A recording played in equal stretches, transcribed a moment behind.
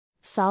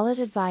Solid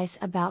advice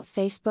about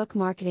Facebook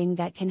marketing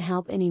that can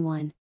help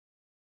anyone.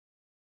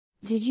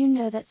 Did you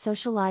know that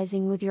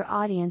socializing with your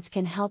audience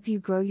can help you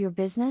grow your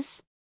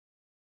business?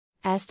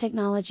 As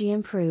technology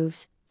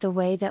improves, the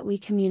way that we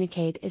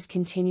communicate is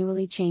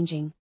continually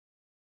changing.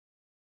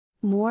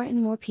 More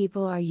and more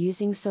people are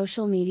using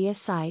social media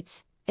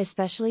sites,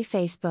 especially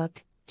Facebook,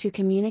 to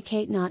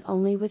communicate not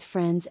only with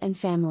friends and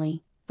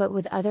family, but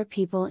with other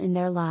people in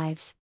their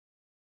lives.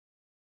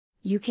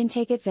 You can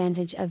take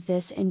advantage of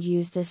this and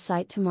use this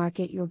site to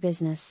market your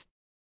business.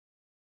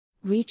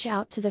 Reach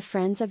out to the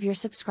friends of your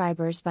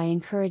subscribers by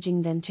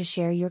encouraging them to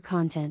share your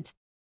content.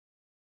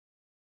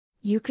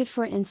 You could,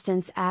 for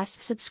instance,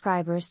 ask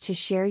subscribers to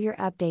share your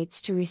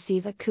updates to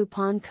receive a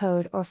coupon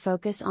code, or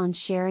focus on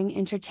sharing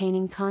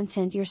entertaining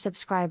content your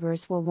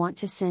subscribers will want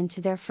to send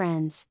to their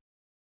friends.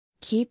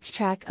 Keep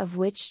track of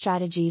which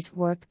strategies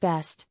work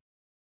best.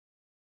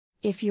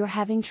 If you're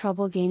having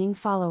trouble gaining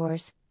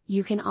followers,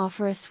 you can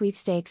offer a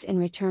sweepstakes in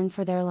return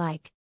for their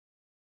like.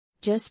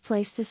 Just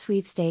place the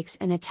sweepstakes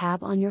in a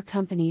tab on your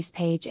company's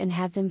page and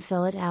have them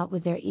fill it out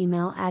with their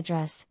email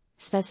address,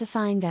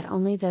 specifying that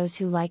only those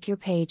who like your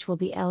page will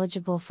be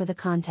eligible for the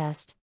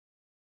contest.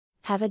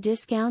 Have a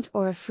discount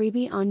or a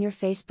freebie on your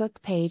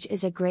Facebook page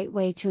is a great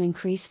way to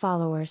increase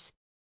followers.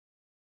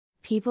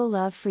 People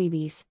love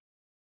freebies.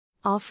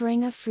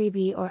 Offering a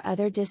freebie or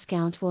other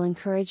discount will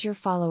encourage your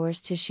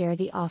followers to share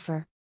the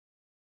offer.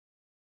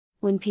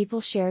 When people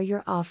share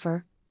your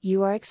offer,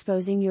 you are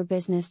exposing your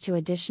business to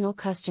additional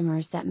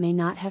customers that may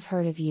not have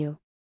heard of you.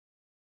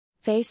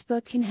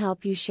 Facebook can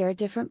help you share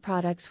different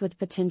products with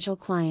potential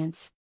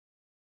clients.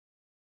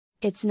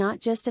 It's not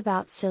just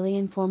about silly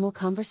informal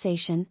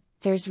conversation,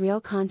 there's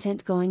real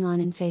content going on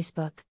in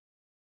Facebook.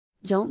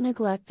 Don't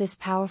neglect this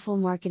powerful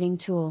marketing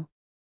tool.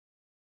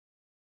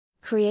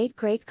 Create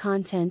great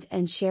content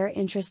and share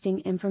interesting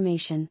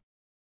information.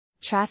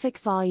 Traffic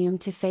volume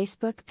to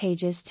Facebook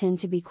pages tend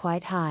to be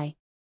quite high.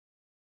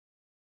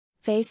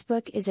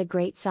 Facebook is a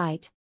great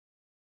site.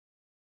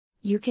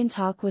 You can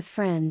talk with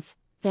friends,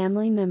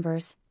 family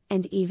members,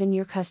 and even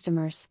your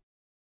customers.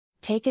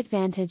 Take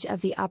advantage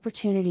of the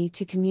opportunity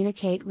to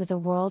communicate with the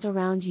world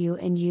around you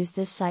and use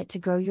this site to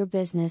grow your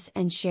business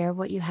and share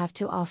what you have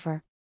to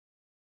offer.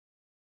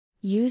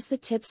 Use the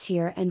tips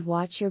here and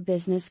watch your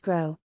business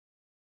grow.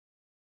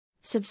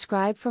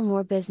 Subscribe for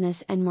more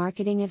business and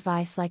marketing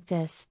advice like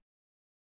this.